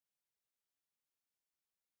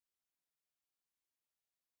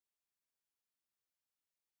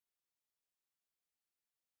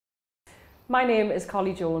My name is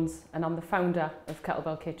Carley Jones and I'm the founder of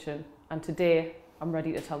Kettlebell Kitchen, and today I'm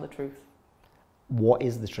ready to tell the truth. What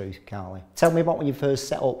is the truth, Carley? Tell me about when you first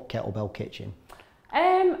set up Kettlebell Kitchen.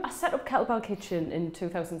 I set up Kettlebell Kitchen in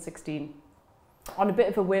 2016 on a bit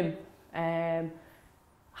of a whim.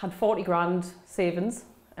 Had 40 grand savings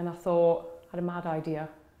and I thought, I had a mad idea,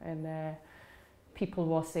 and people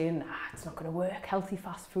were saying, it's not going to work, healthy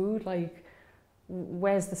fast food, like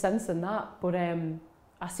where's the sense in that? But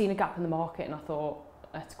I seen a gap in the market and I thought,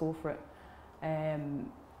 let's go for it.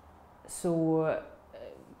 So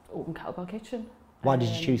opened Kettlebell Kitchen. Why did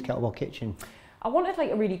you choose Kettlebell Kitchen? I wanted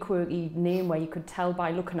like a really quirky name where you could tell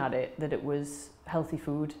by looking at it that it was healthy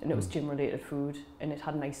food and it was gym related food, and it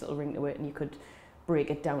had a nice little ring to it, and you could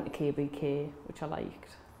break it down to KBK, which I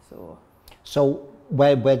liked. So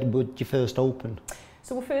where would you first open?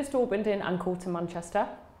 So we first opened in Ancoats in Manchester,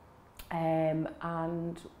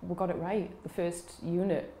 and we got it right. The first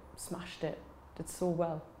unit smashed it, did so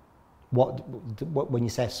well. What when you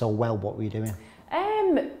say so well, what were you doing?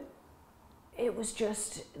 It was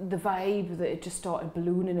just the vibe that it just started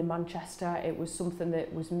ballooning in Manchester. It was something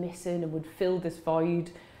that was missing and would fill this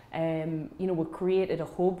void. You know, we created a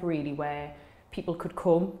hub really where people could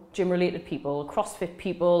come, gym-related people, CrossFit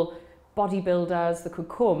people, bodybuilders that could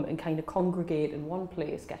come and kind of congregate in one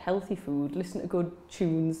place, get healthy food, listen to good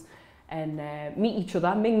tunes, and meet each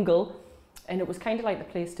other, mingle. And it was kind of like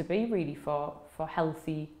the place to be really for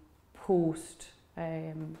healthy post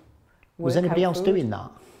Was anybody else doing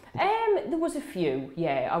that? There was a few,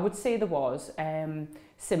 yeah, I would say there was,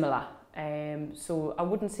 similar. So I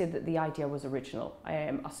wouldn't say that the idea was original.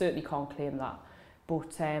 I certainly can't claim that.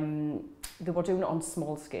 But they were doing it on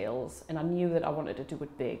small scales, and I knew that I wanted to do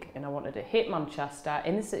it big, and I wanted to hit Manchester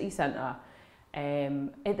in the city centre.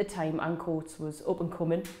 At the time, Ancoats was up and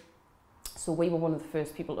coming, so we were one of the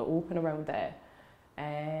first people to open around there.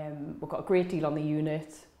 We got a great deal on the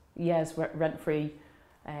unit, years rent-free,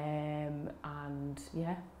 and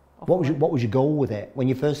yeah. What was your goal with it? When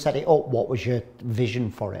you first set it up, what was your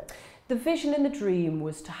vision for it? The vision and the dream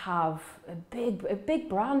was to have a big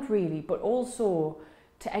brand really, but also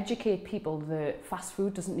to educate people that fast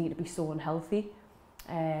food doesn't need to be so unhealthy,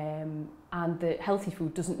 and that healthy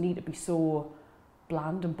food doesn't need to be so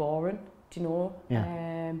bland and boring, do you know? Yeah.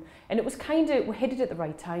 And it was kind of, we hit it at the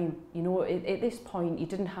right time, you know. At this point you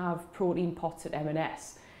didn't have protein pots at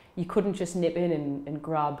M&S. You couldn't just nip in and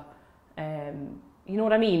grab, you know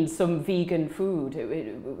what I mean, some vegan food.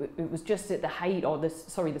 It was just at the height, or the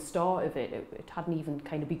start of it. It hadn't even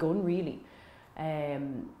kind of begun really.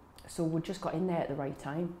 So we just got in there at the right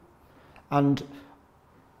time. And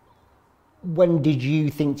when did you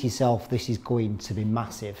think to yourself, this is going to be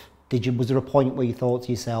massive? Was there a point where you thought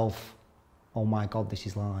to yourself, oh my God, this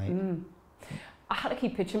is like... I had to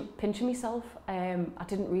keep pinching myself. I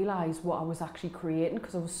didn't realise what I was actually creating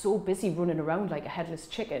because I was so busy running around like a headless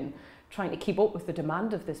chicken trying to keep up with the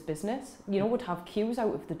demand of this business. You know, we'd have queues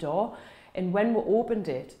out of the door, and when we opened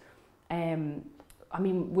it, I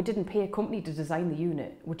mean, we didn't pay a company to design the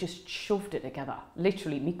unit, we just shoved it together.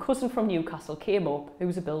 Literally, my cousin from Newcastle came up, who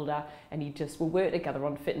was a builder, and we worked together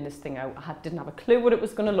on fitting this thing out. Didn't have a clue what it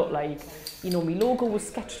was going to look like. You know, my logo was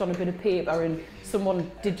sketched on a bit of paper and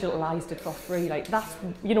someone digitalised it for free. Like that's,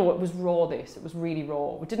 you know, it was raw this, it was really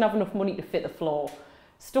raw. We didn't have enough money to fit the floor.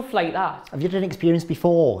 Stuff like that. Have you had an experience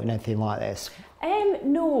before in anything like this?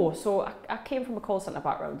 No, so I came from a call centre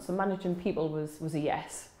background, so managing people was a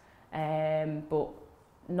yes. But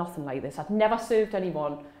nothing like this. I'd never served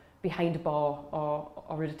anyone behind a bar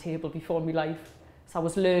or at a table before in my life. So I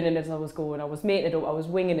was learning as I was going, I was making it up, I was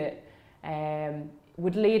winging it.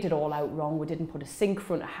 We'd laid it all out wrong. We didn't put a sink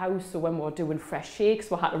front of house, so when we were doing fresh shakes,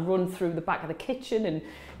 we had to run through the back of the kitchen, and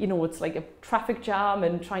you know, it's like a traffic jam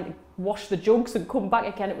and trying to wash the jugs and come back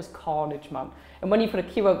again. It was carnage, man. And when you put a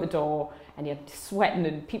queue out the door and you're sweating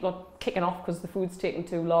and people are kicking off because the food's taking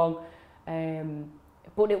too long,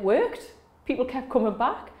 but it worked. People kept coming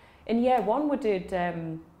back. In year one, we did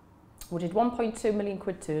 1.2 million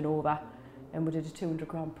quid turnover, and we did a 200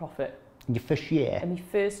 grand profit. In your first year? In my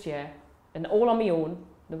first year. And all on my own.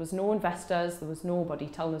 There was no investors, there was nobody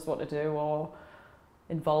telling us what to do or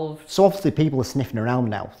involved. So obviously people are sniffing around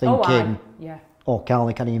now, thinking, oh,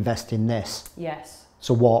 Carley, can I invest in this? Yes.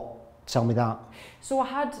 So what? Tell me that. So I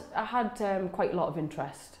had quite a lot of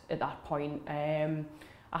interest at that point. I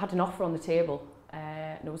had an offer on the table.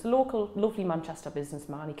 And it was a local, lovely Manchester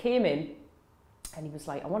businessman. He came in and he was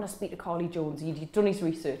like, I want to speak to Carley Jones. He'd done his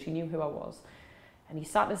research, he knew who I was. And he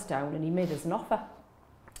sat us down and he made us an offer.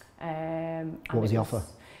 What was the offer?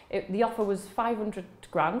 The offer was 500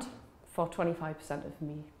 grand for 25% of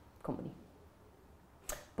my company.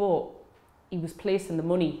 But he was placing the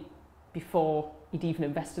money before he'd even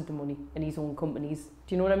invested the money in his own companies.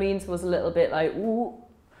 Do you know what I mean? So I was a little bit like, ooh,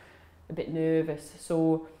 a bit nervous.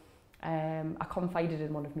 So I confided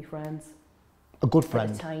in one of my friends. A good friend?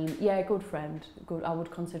 At the time. Yeah, a good friend. Good, I would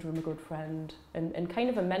consider him a good friend. And kind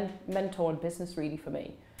of a mentor in business really for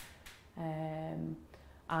me.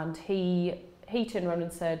 And he turned around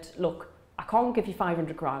and said, look, I can't give you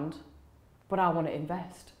 500 grand, but I want to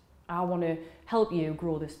invest. I want to help you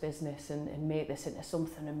grow this business and make this into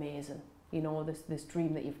something amazing. You know, this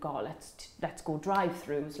dream that you've got. Let's go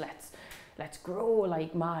drive-throughs. Let's grow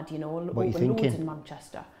like mad. You know, open loads in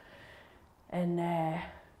Manchester. And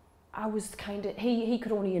I was kind of he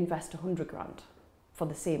could only invest 100 grand for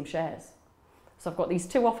the same shares. So I've got these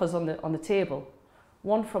two offers on the table.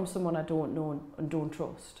 One from someone I don't know and don't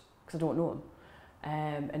trust because I don't know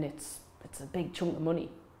him, and it's a big chunk of money,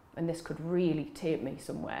 and this could really take me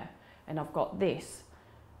somewhere. And I've got this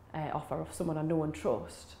offer of someone I know and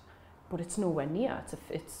trust, but it's nowhere near. It's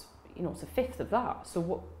a fifth of that.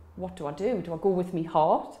 So what do I do? Do I go with me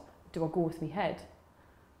heart? Do I go with me head?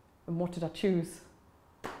 And what did I choose?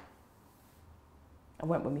 I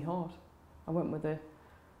went with my heart. I went with the...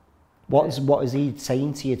 What is he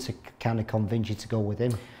saying to you to kind of convince you to go with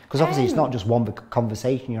him? Because obviously it's not just one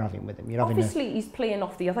conversation you're having with him. Obviously he's playing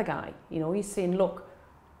off the other guy. You know, he's saying, look,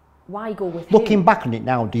 why go with him? Looking back on it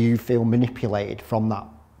now, do you feel manipulated from that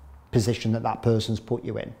position that person's put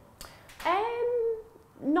you in?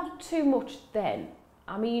 Not too much then.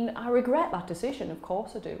 I mean, I regret that decision, of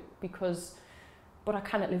course I do, but I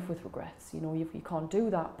cannot live with regrets. You know, you can't do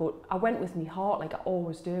that. But I went with my heart like I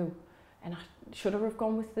always do. And should I have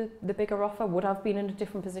gone with the bigger offer? Would I have been in a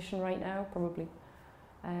different position right now? Probably.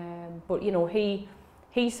 But, you know, he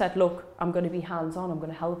said, look, I'm going to be hands-on. I'm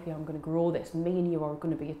going to help you. I'm going to grow this. Me and you are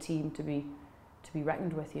going to be a team to be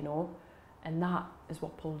reckoned with, you know. And that is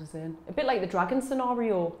what pulled us in. A bit like the dragon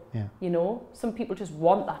scenario. Yeah. You know, some people just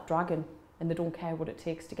want that dragon and they don't care what it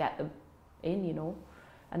takes to get them in, you know.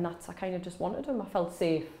 And I kind of just wanted him. I felt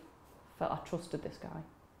safe. I trusted this guy.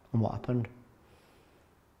 And what happened?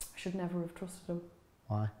 I should never have trusted him.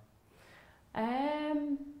 Why?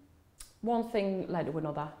 One thing led to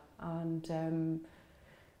another, and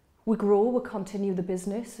we grow. We continue the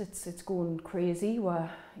business. It's going crazy. We've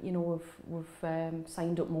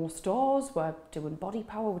signed up more stores. We're doing Body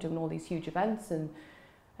Power. We're doing all these huge events, and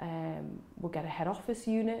we'll get a head office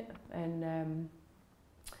unit, and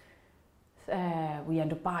we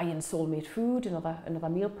end up buying Soulmate Food, another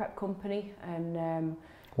meal prep company, and.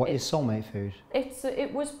 What is Soulmate Food?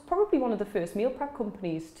 It was probably one of the first meal prep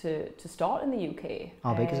companies to start in the UK.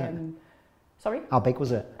 How big is it? Sorry? How big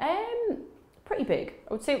was it? Pretty big.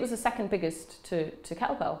 I would say it was the second biggest to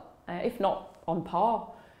Kettlebell, if not on par.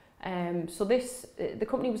 So the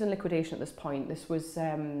company was in liquidation at this point. This was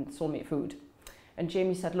Soulmate Food. And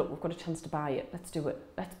Jamie said, look, we've got a chance to buy it. Let's do it.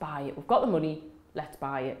 Let's buy it. We've got the money. Let's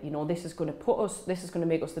buy it. You know, this is going to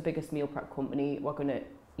make us the biggest meal prep company. We're going to,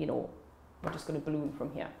 you know, we're just going to balloon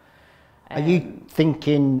from here. Are you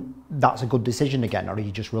thinking that's a good decision again, or are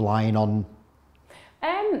you just relying on...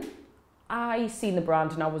 I seen the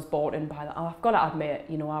brand and I was bought in by that. I've got to admit,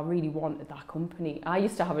 you know, I really wanted that company. I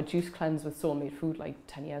used to have a juice cleanse with Soulmate Food like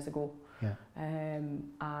 10 years ago. Yeah.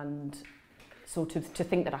 And so to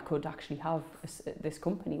think that I could actually have this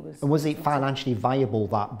company was... And was it financially viable,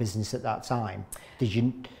 that business at that time?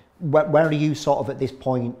 Where are you sort of at this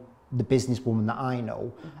point, the businesswoman that I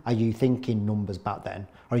know, are you thinking numbers back then?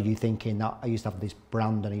 Or are you thinking that I used to have this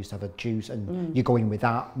brand and I used to have a juice and you're going with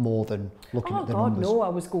that more than looking at the numbers? Oh God, no, I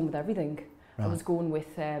was going with everything. Right. I was going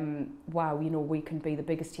with, wow, you know, we can be the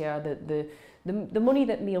biggest here. The money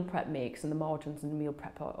that meal prep makes and the margins in meal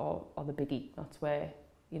prep are the biggie. That's where,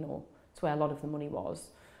 you know, that's where a lot of the money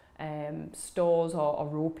was. Stores are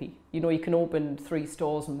ropey. You know, you can open 3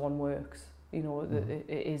 stores and one works. You know,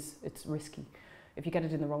 it's risky. If you get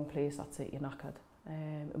it in the wrong place, that's it, you're knackered.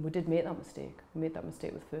 And we did make that mistake. We made that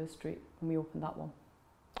mistake with First Street when we opened that one.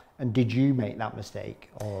 And did you make that mistake,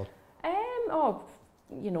 or?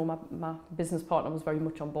 You know, my business partner was very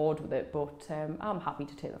much on board with it, but I'm happy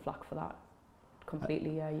to take the flak for that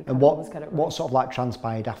completely. Yeah, you can't always get it right. What sort of like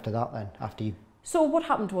transpired after that then? After you? So what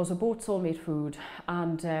happened was I bought Soulmate Food,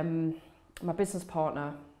 and my business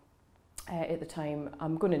partner at the time,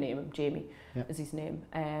 I'm going to name him Jamie, is his name.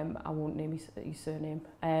 I won't name his surname.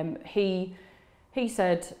 He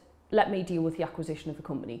said, let me deal with the acquisition of the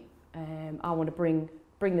company. I want to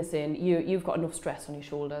bring this in. You've got enough stress on your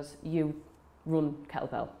shoulders. You run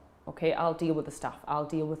Kettlebell. Okay, I'll deal with the staff. I'll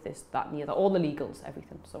deal with this, that and the other. All the legals,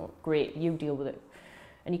 everything. So great, you deal with it.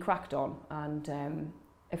 And he cracked on. And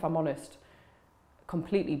if I'm honest,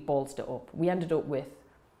 completely ballsed it up. We ended up with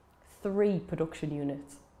 3 production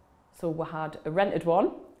units. So we had a rented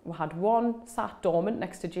one, we had one sat dormant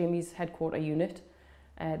next to Jamie's headquarter unit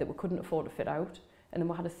that we couldn't afford to fit out, and then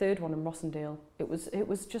we had a third one in Rossendale. It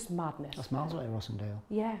was just madness. That's miles away, Rossendale.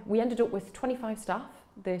 Yeah, we ended up with 25 staff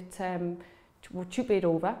that were tupied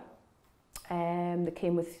over, that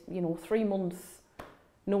came with 3 months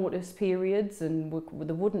notice periods, and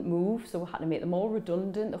they wouldn't move, so we had to make them all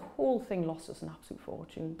redundant. The whole thing lost us an absolute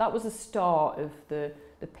fortune. That was the start of the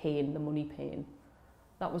pain, the money pain.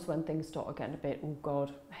 That was when things started getting a bit, oh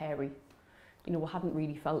God, hairy. We hadn't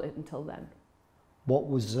really felt it until then. What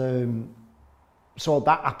was, so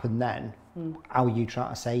that happened then. How were you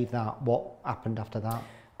trying to save that? What happened after that?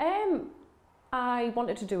 I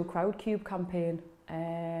wanted to do a crowd-cube campaign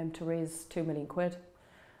to raise £2 million,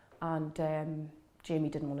 and Jamie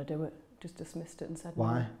didn't want to do it, just dismissed it and said,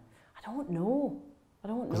 why? No. I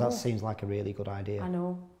don't know. Because that seems like a really good idea. I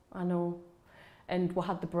know. And we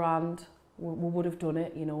had the brand, we would have done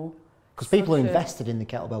it, Because people are invested in the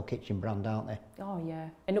Kettlebell Kitchen brand, aren't they? Oh yeah,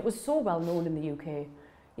 and it was so well known in the UK.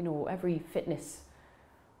 Every fitness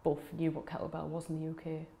buff knew what kettlebell was in the UK.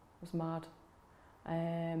 It was mad.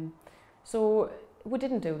 So we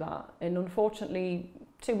didn't do that, and unfortunately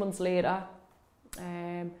 2 months later,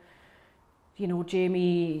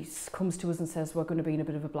 Jamie comes to us and says we're going to be in a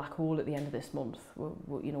bit of a black hole at the end of this month.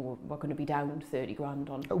 We're going to be down 30 grand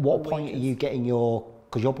on. At what point are you getting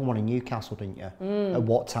because you opened one in Newcastle, didn't you? At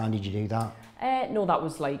what time did you do that? No, that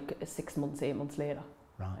was like 6 months, 8 months later.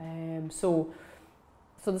 Right. So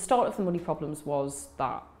the start of the money problems was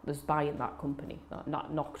that there's buying that company that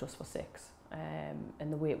knocked us for 6,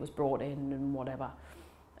 and the way it was brought in and whatever.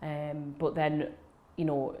 But then,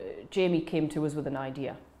 Jamie came to us with an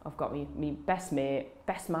idea. I've got me best mate,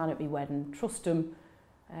 best man at my wedding, trust him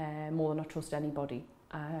more than I trust anybody,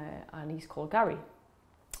 and he's called Gary,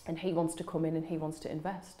 and he wants to come in and he wants to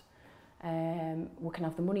invest. We can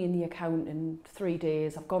have the money in the account in 3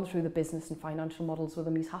 days. I've gone through the business and financial models with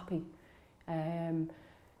him, he's happy.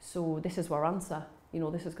 So this is our answer.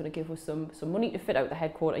 This is going to give us some money to fit out the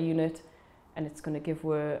headquarter unit, and it's going to give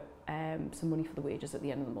us some money for the wages at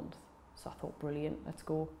the end of the month. So I thought, brilliant, let's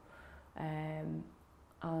go.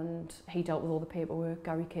 And he dealt with all the paperwork,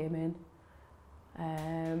 Gary came in,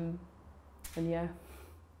 and yeah.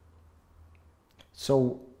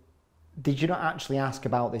 So, did you not actually ask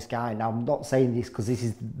about this guy? Now, I'm not saying this because this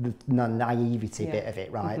is the naivety bit of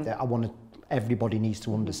it, right? That everybody needs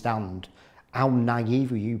to understand. How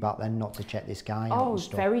naive were you back then not to check this guy out? Oh, I was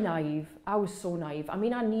very naive. I was so naive. I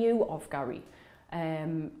mean, I knew of Gary.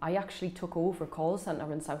 I actually took over a call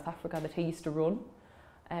centre in South Africa that he used to run.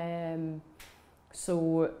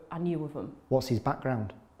 So I knew of him. What's his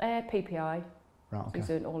background? PPI. Right, okay. He's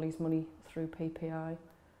earned all his money through PPI.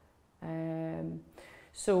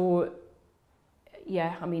 So,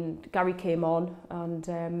 yeah, I mean, Gary came on,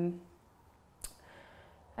 and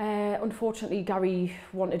unfortunately Gary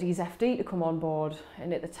wanted his FD to come on board,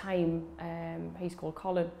 and at the time he's called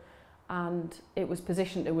Colin, and it was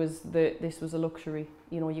positioned to us that this was a luxury.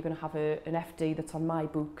 You're going to have an FD that's on my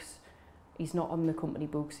books. He's not on the company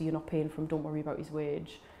books, so you're not paying for him, don't worry about his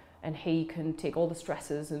wage. And he can take all the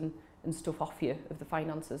stresses and stuff off you of the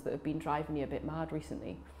finances that have been driving you a bit mad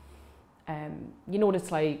recently. You know what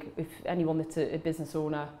it's like, if anyone that's a business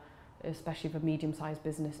owner, especially of a medium-sized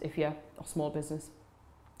business, or small business,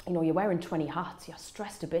 you're wearing 20 hats, you're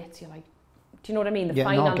stressed a bit, you're like, do you know what I mean? The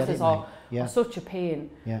finances are such a pain.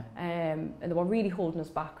 Yeah. And they were really holding us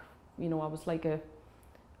back. I was like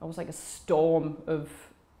a storm of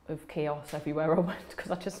chaos everywhere I went,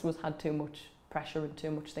 because I just had too much pressure and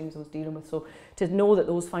too much things I was dealing with. So to know that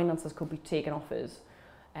those finances could be taken off us,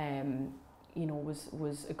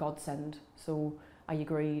 was a godsend. So I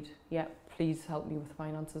agreed, yeah, please help me with the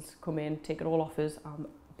finances, come in, take it all off us, I'm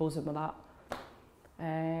buzzing with that.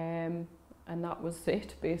 And that was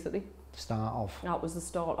it, basically. Start off. That was the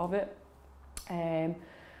start of it.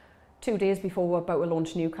 2 days before we were about to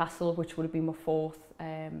launch Newcastle, which would have been my 4th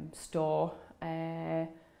store,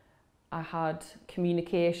 I had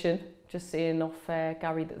communication just saying off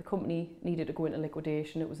Gary that the company needed to go into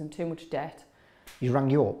liquidation. It was in too much debt. He rang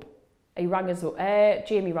you up? He rang us up.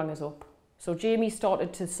 Jamie rang us up. So Jamie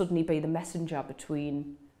started to suddenly be the messenger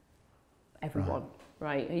between everyone,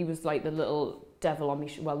 right? He was like the little devil on me,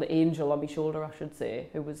 the angel on my shoulder, I should say,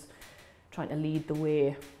 who was trying to lead the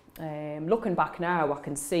way. Looking back now, I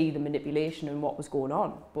can see the manipulation and what was going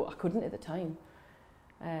on, but I couldn't at the time.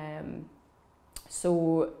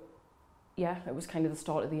 So yeah, it was kind of the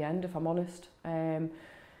start of the end, if I'm honest.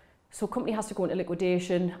 So company has to go into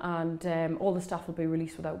liquidation, and all the staff will be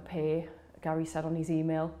released without pay, Gary said on his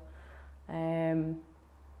email,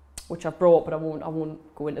 which I've brought, but I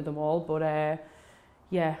won't go into them all. But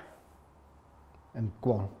yeah, And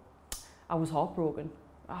go on. I was heartbroken,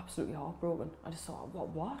 absolutely heartbroken. I just thought,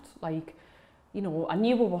 what? Like, you know, I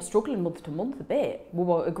knew we were struggling month to month a bit. We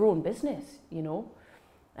were a growing business, you know.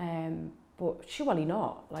 But surely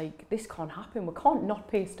not. Like, this can't happen. We can't not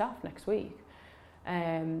pay staff next week.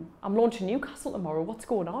 I'm launching Newcastle tomorrow. What's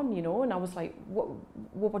going on, you know? And I was like, we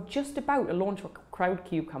were just about to launch a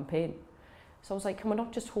crowd-cube campaign. So I was like, can we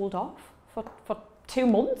not just hold off for 2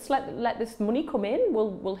 months? Let this money come in.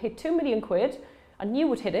 We'll hit 2 million quid. I knew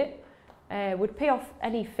we'd hit it. We'd pay off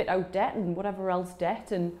any fit-out debt and whatever else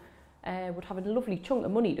debt, and would have a lovely chunk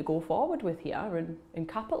of money to go forward with here in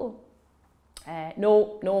capital.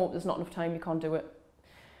 No, there's not enough time, you can't do it.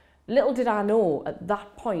 Little did I know at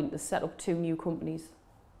that point they set up 2 new companies.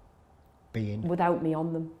 Being? Without me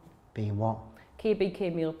on them. Being what?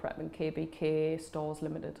 KBK Meal Prep and KBK Stores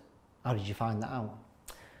Limited. How did you find that out?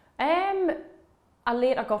 I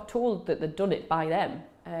later got told that they'd done it by them,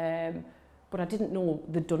 but I didn't know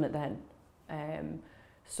they'd done it then.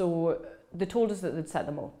 So they told us that they'd set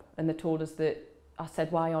them up, and they told us that, I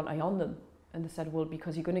said, why aren't I on them? And they said, well,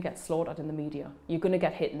 because you're going to get slaughtered in the media. You're going to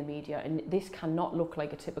get hit in the media, and this cannot look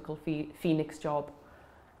like a typical Phoenix job.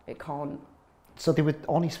 It can't. So they were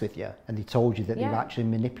honest with you, and they told you that Yeah. they've actually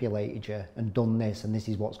manipulated you and done this, and this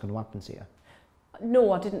is what's going to happen to you?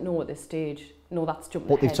 No, I didn't know at this stage. No, that's jumping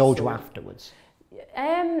But ahead. they've told so, you afterwards?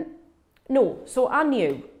 No, so I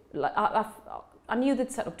knew. Like, I knew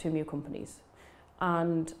they'd set up 2 new companies,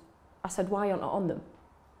 and I said, why aren't I on them?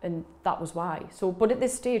 And that was why. So, but at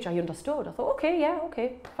this stage, I understood. I thought,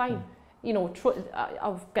 okay, fine. You know, I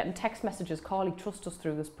was getting text messages, Carley, trust us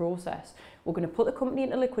through this process. We're going to put the company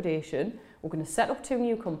into liquidation. We're going to set up 2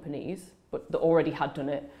 new companies, but they already had done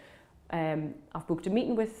it. I've booked a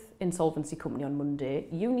meeting with Insolvency Company on Monday.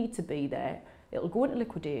 You need to be there. It'll go into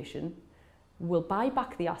liquidation. We'll buy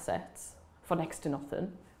back the assets for next to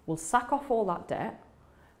nothing. We'll sack off all that debt,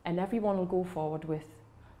 and everyone will go forward with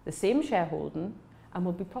the same shareholding, and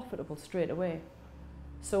will be profitable straight away.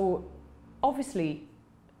 So obviously,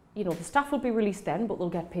 you know, the staff will be released then, but they'll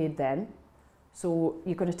get paid then. So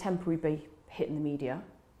you're going to temporarily be hitting the media.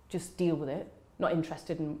 Just deal with it. Not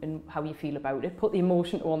interested in how you feel about it. Put the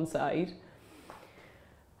emotion to one side.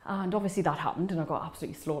 And obviously that happened, and I got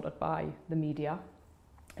absolutely slaughtered by the media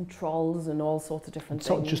and trolls and all sorts of different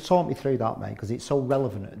things. Just talk me through that, mate, because it's so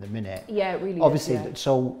relevant at the minute. Yeah, it really Obviously, is, yeah.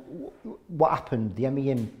 So what happened? The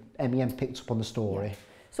MEN picked up on the story. Yeah.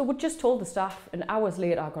 So we just told the staff, and hours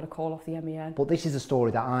later I got a call off the MEN. But this is a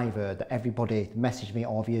story that I've heard, that everybody messaged me,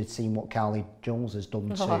 or have you seen what Carley Jones has done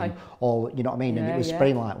to him? Or, you know what I mean? And it was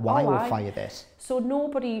spraying like, why will fire this? So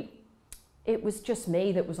nobody, it was just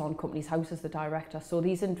me that was on Company's House as the director. So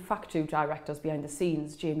these in fact 2 directors behind the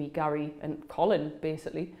scenes, Jamie, Gary and Colin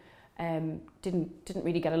basically, didn't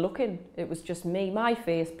really get a look in. It was just me, my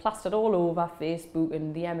face plastered all over Facebook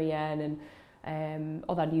and the MEN, and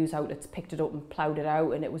other news outlets picked it up and ploughed it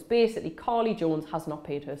out, and it was basically Carley Jones has not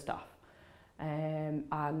paid her staff.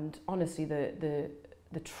 And honestly, the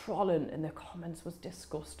trolling in the comments was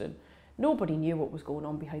disgusting. Nobody knew what was going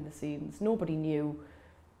on behind the scenes. Nobody knew,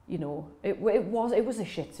 you know, it was a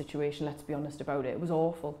shit situation, let's be honest about it. It was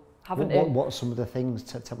awful. What are some of the things,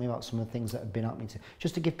 tell me about some of the things that have been happening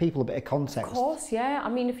just to give people a bit of context. Of course, yeah. I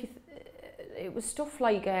mean, it was stuff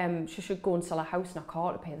like she should go and sell a house in a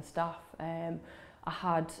car to pay the staff. I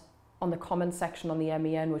had on the comments section on the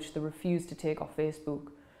MEN, which they refused to take off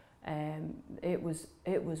Facebook. It was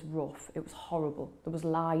rough. It was horrible. There was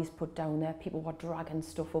lies put down there. People were dragging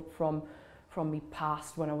stuff up from me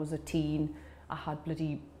past when I was a teen. I had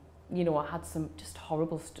bloody, you know, I had some just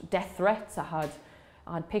horrible death threats. I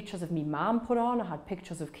had pictures of me mum put on. I had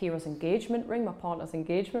pictures of Kira's engagement ring, my partner's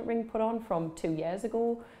engagement ring, put on from 2 years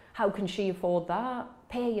ago. How can she afford that?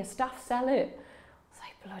 Pay your staff, sell it. It's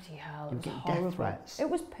like, bloody hell, it was horrible. Death threats? It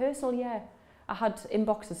was personal, yeah. I had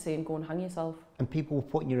inboxes saying, go and hang yourself. And people were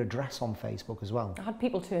putting your address on Facebook as well? I had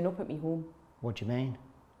people turn up at me home. What do you mean?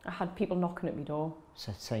 I had people knocking at my door.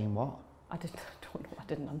 Saying what? I don't know, I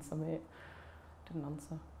didn't answer, mate. Didn't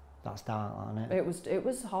answer. That's dark, isn't it? It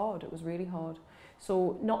was hard, it was really hard.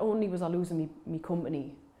 So not only was I losing me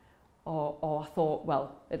company, or I thought,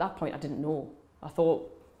 well, at that point I didn't know. I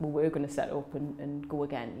thought we were going to set up and go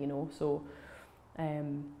again, you know. So,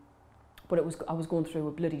 but I was going through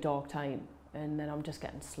a bloody dark time, and then I'm just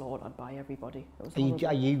getting slaughtered by everybody. It was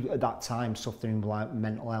are you at that time suffering like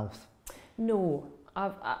mental health? No,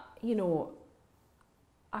 you know,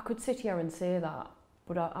 I could sit here and say that,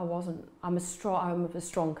 but I wasn't. I'm a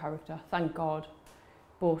strong character, thank God.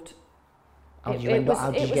 But it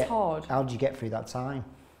was hard. How did you get through that time?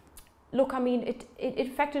 Look, I mean, it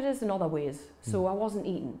affected us in other ways. So I wasn't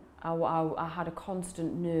eating. I had a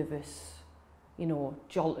constant nervous, you know,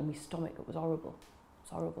 jolt in my stomach. It was horrible. It was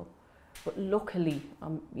horrible. But luckily,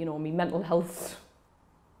 you know, my mental health,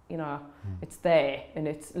 you know, it's there, and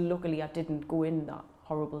it's luckily I didn't go in that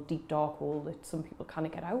horrible deep dark hole that some people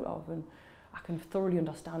can't get out of, and I can thoroughly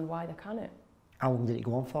understand why they can't. How long did it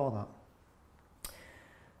go on for that?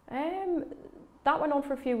 That went on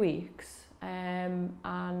for a few weeks,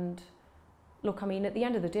 and look, I mean, at the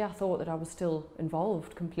end of the day, I thought that I was still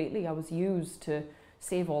involved completely. I was used to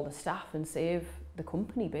save all the staff and save the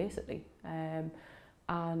company, basically,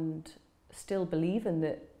 and still believing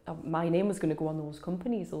that my name was going to go on those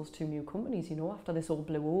companies, those 2 new companies, you know, after this all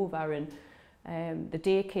blew over, and the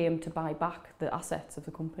day came to buy back the assets of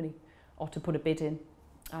the company, or to put a bid in,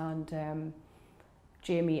 and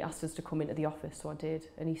Jamie asked us to come into the office, so I did,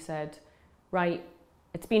 and he said, right,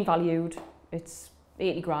 it's been valued, it's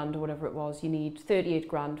 80 grand or whatever it was, you need 38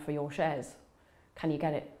 grand for your shares, can you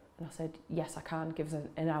get it? And I said, yes I can, give us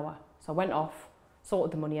an hour. So I went off,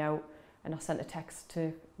 sorted the money out, and I sent a text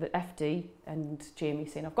to the FD and Jamie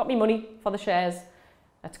saying, I've got me money for the shares,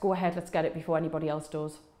 let's go ahead, let's get it before anybody else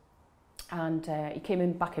does. And he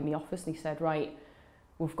came back in the office and he said, right,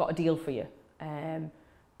 we've got a deal for you.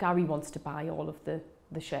 Gary wants to buy all of the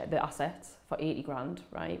assets for 80 grand,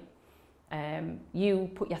 right? You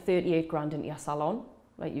put your 38 grand into your salon,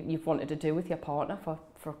 like you've wanted to do with your partner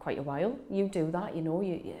for quite a while. You do that, you know,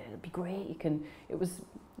 it'd be great. You can. It was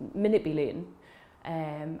manipulating,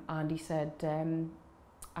 and he said,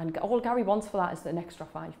 and all Gary wants for that is an extra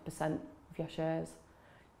 5% of your shares.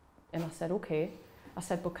 And I said, okay. I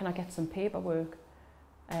said, but can I get some paperwork?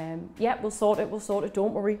 Yeah, we'll sort it,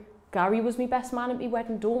 don't worry. Gary was my best man at my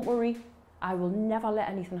wedding, don't worry. I will never let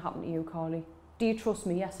anything happen to you, Carley. Do you trust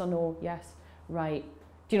me, yes or no? Yes. Right.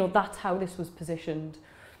 Do you know, that's how this was positioned.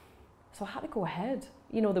 So I had to go ahead.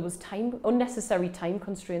 You know, there was unnecessary time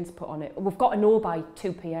constraints put on it. We've got to know by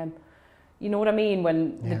 2 p.m. You know what I mean?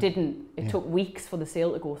 When they didn't, it took weeks for the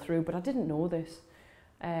sale to go through, but I didn't know this.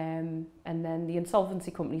 And then the insolvency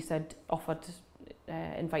company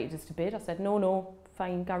invited us to bid. I said, no,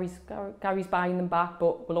 fine, Gary's buying them back,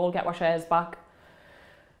 but we'll all get our shares back.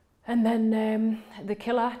 And then the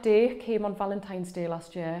killer day came on Valentine's Day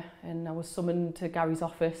last year, and I was summoned to Gary's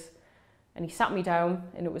office, and he sat me down,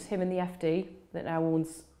 and it was him and the FD that now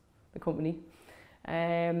owns the company.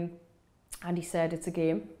 And he said, it's a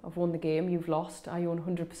game. I've won the game. You've lost. I own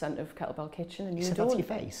 100% of Kettlebell Kitchen, and you don't. Said that to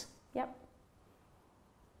your face? Yep.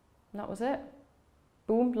 And that was it.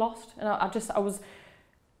 Boom, lost. And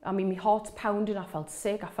I mean, my heart's pounding. I felt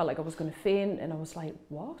sick. I felt like I was going to faint, and I was like,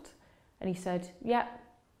 what? And he said, yeah,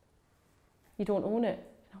 you don't own it.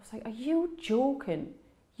 And I was like, are you joking?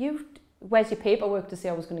 Where's your paperwork to say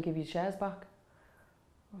I was going to give you shares back?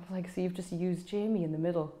 I was like, so you've just used Jamie in the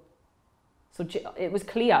middle. So it was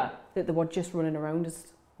clear that they were just running around us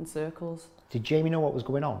in circles. Did Jamie know what was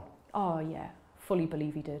going on? Oh yeah, fully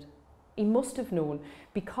believe he did. He must have known,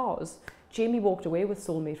 because Jamie walked away with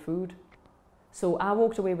soul-made food. So I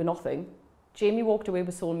walked away with nothing. Jamie walked away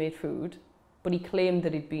with soul-made food, but he claimed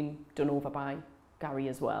that he'd been done over by Gary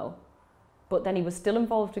as well. But then he was still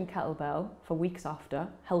involved in Kettlebell for weeks after,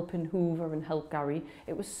 helping Hoover and help Gary.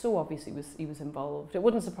 It was so obvious he was involved. It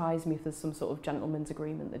wouldn't surprise me if there's some sort of gentleman's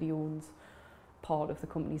agreement that he owns part of the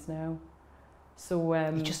companies now. So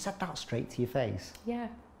he just said that straight to your face? Yeah.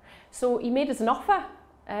 So he made us an offer.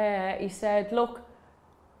 He said, look,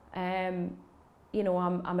 you know,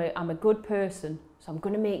 I'm a good person, so I'm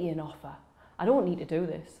going to make you an offer. I don't need to do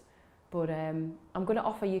this, but I'm going to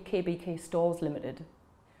offer you KBK Stores Limited.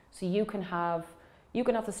 So you can have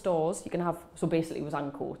the stores, so basically it was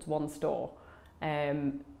Anco, it's one store.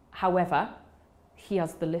 However, he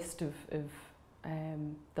has the list of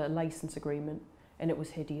the license agreement, and it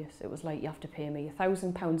was hideous. It was like, you have to pay me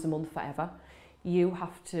 £1,000 a month forever. You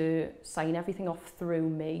have to sign everything off through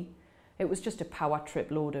me. It was just a power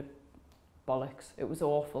trip load of bollocks. It was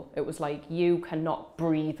awful. It was like, you cannot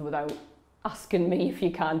breathe without asking me if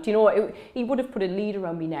you can. Do you know what? He would have put a lead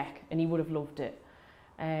around my neck, and he would have loved it.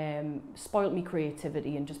 Spoilt me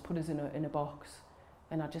creativity and just put us in a box.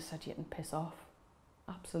 And I just said, you can piss off.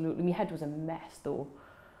 Absolutely. My head was a mess though.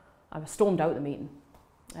 I stormed out the meeting.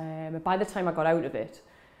 By the time I got out of it,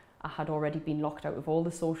 I had already been locked out of all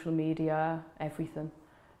the social media, everything.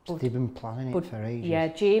 So they've been planning it for ages. Yeah,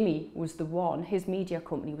 Jamie was the one, his media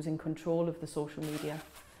company was in control of the social media.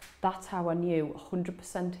 That's how I knew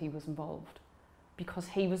 100% he was involved, because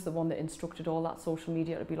he was the one that instructed all that social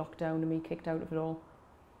media to be locked down and me kicked out of it all.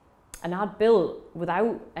 And I'd built,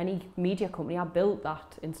 without any media company, I built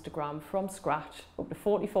that Instagram from scratch, up to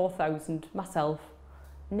 44,000 myself,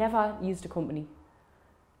 never used a company.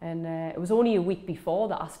 And it was only a week before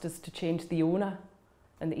that asked us to change the owner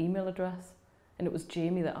and the email address. and it was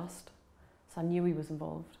Jamie that asked, so I knew he was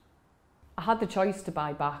involved. I had the choice to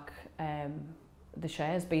buy back the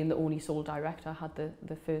shares, being the only sole director. I had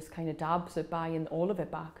the first kind of dabs at buying all of it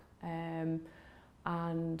back, and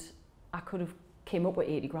I could have came up with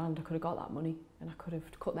 80 grand. I could have got that money, and I could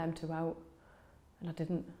have cut them two out, and I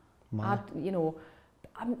didn't. You know,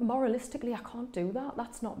 moralistically, I can't do that.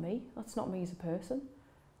 That's not me. That's not me as a person.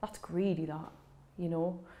 That's greedy, that, you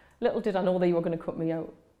know. Little did I know that you were going to cut me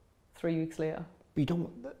out 3 weeks later. But you don't,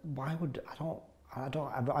 why would,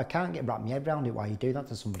 I can't get wrap my head around it why you do that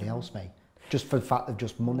to somebody else, mate. Just for the fact of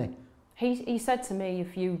just money. He said to me,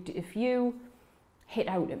 if you hit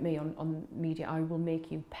out at me on media, I will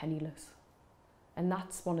make you penniless. And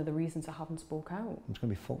that's one of the reasons I haven't spoke out. I'm just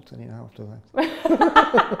going to be fucked in it now after that.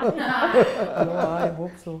 No, I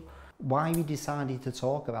hope so. Why have you decided to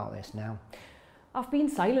talk about this now? I've been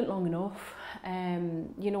silent long enough.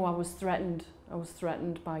 You know, I was threatened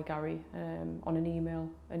by Gary on an email,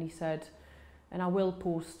 and he said, and I'll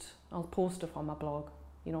post stuff on my blog.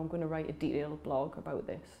 You know, I'm going to write a detailed blog about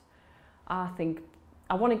this. I think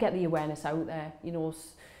I want to get the awareness out there. You know,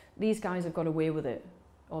 these guys have got away with it,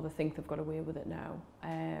 or they think they've got away with it now.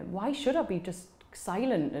 Why should I be just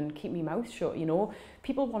silent and keep my mouth shut? You know,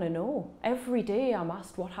 people want to know. Every day I'm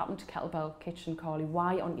asked what happened to Kettlebell Kitchen, Carley.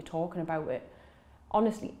 Why aren't you talking about it?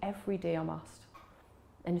 Honestly, every day I'm asked.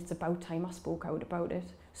 And it's about time I spoke out about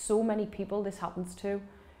it. So many people this happens to,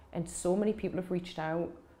 and so many people have reached out,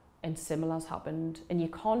 and similar's happened, and you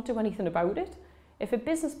can't do anything about it. If a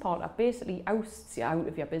business partner basically ousts you out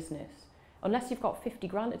of your business, unless you've got 50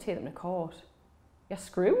 grand to take them to court, you're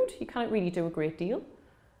screwed. You can't really do a great deal.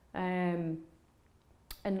 And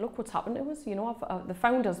look what's happened to us. You know, the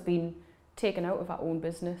founder's been taken out of our own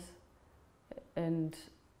business, and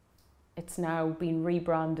it's now been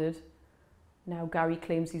rebranded. Now Gary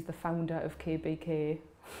claims he's the founder of KBK,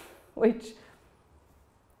 which,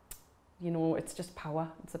 you know, it's just power.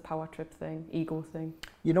 It's a power trip thing, ego thing.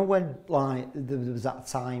 You know, when like there was that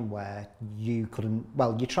time where you couldn't,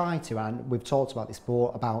 well, you tried to, and we've talked about this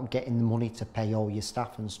before, about getting the money to pay all your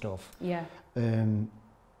staff and stuff. Yeah. Were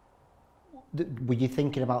you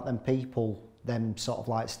thinking about them people, them sort of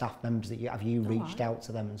like staff members that have you reached out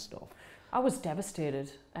to them and stuff? I was devastated.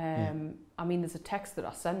 I mean, there's a text that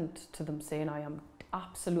I sent to them saying I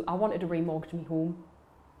wanted to remortgage my home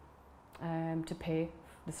to pay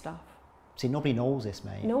the staff. See, nobody knows this,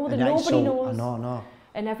 mate. No, nobody knows. No.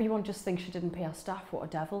 And everyone just thinks she didn't pay her staff. What a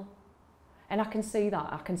devil. And I can see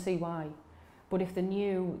that. I can see why. But if they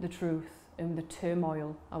knew the truth and the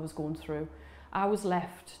turmoil I was going through, I was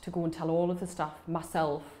left to go and tell all of the staff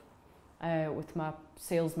myself, with my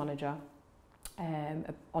sales manager,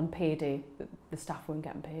 on payday that the staff weren't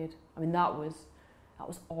getting paid. I mean, that was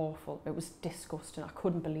awful. It was disgusting. I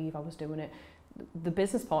couldn't believe I was doing it. The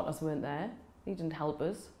business partners weren't there. They didn't help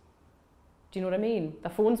us. Do you know what I mean?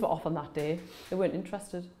 Their phones were off on that day. They weren't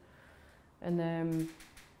interested. And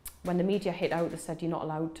when the media hit out, they said, you're not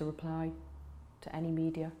allowed to reply to any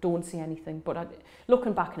media. Don't say anything. But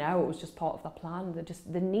looking back now, it was just part of their plan.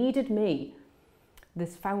 They needed me,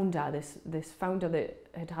 this founder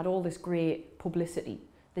that had all this great publicity.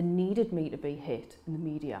 They needed me to be hit in the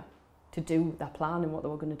media to do their plan and what they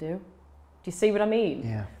were going to do. Do you see what I mean?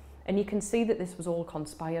 Yeah. And you can see that this was all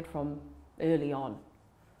conspired from early on,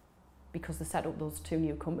 because they set up those two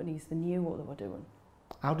new companies. They knew what they were doing.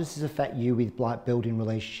 How does this affect you with like building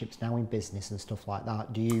relationships now in business and stuff like that?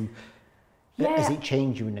 Has it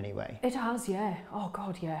changed you in any way? It has, yeah. Oh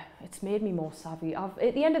God, yeah. It's made me more savvy. At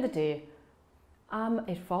the end of the day, I'm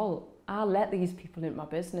at fault. I let these people into my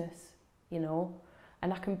business, you know,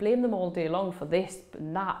 and I can blame them all day long for this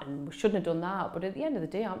and that, and we shouldn't have done that. But at the end of the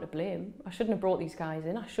day, I'm to blame. I shouldn't have brought these guys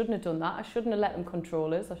in. I shouldn't have done that. I shouldn't have let them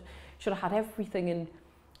control us. I should have had everything in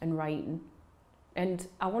writing. And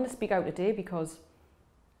I want to speak out today because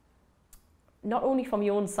not only for my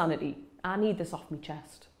own sanity, I need this off my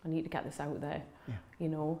chest. I need to get this out there. Yeah. You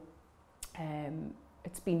know,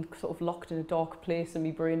 it's been sort of locked in a dark place in my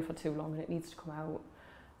brain for too long, and it needs to come out.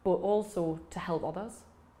 But also to help others.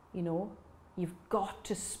 You know, you've got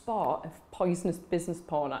to spot a poisonous business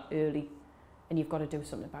partner early, and you've got to do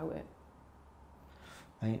something about it.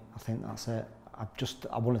 Mate, I think that's it.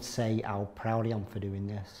 I want to say how proud I am for doing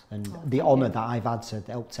this, and the honour that I've had to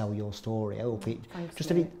help tell your story. I hope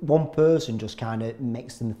one person just kind of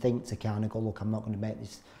makes them think to kind of go, look, I'm not going to make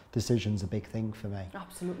this decision's a big thing for me.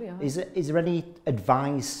 Absolutely. Yeah. Is there any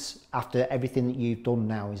advice after everything that you've done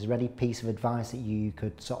now? Is there any piece of advice that you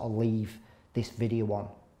could sort of leave this video on?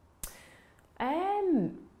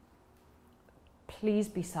 Please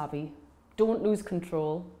be savvy. Don't lose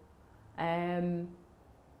control.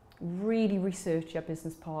 Really research your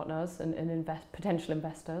business partners and potential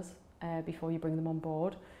investors before you bring them on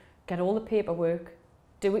board. Get all the paperwork,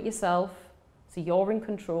 do it yourself, so you're in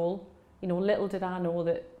control. You know, little did I know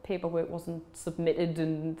that paperwork wasn't submitted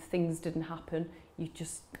and things didn't happen. You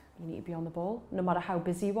need to be on the ball. No matter how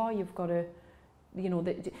busy you are, you've got to, you know,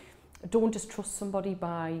 don't just trust somebody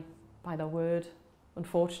by their word,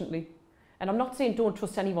 unfortunately. And I'm not saying don't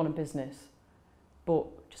trust anyone in business,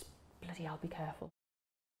 but just bloody hell be careful.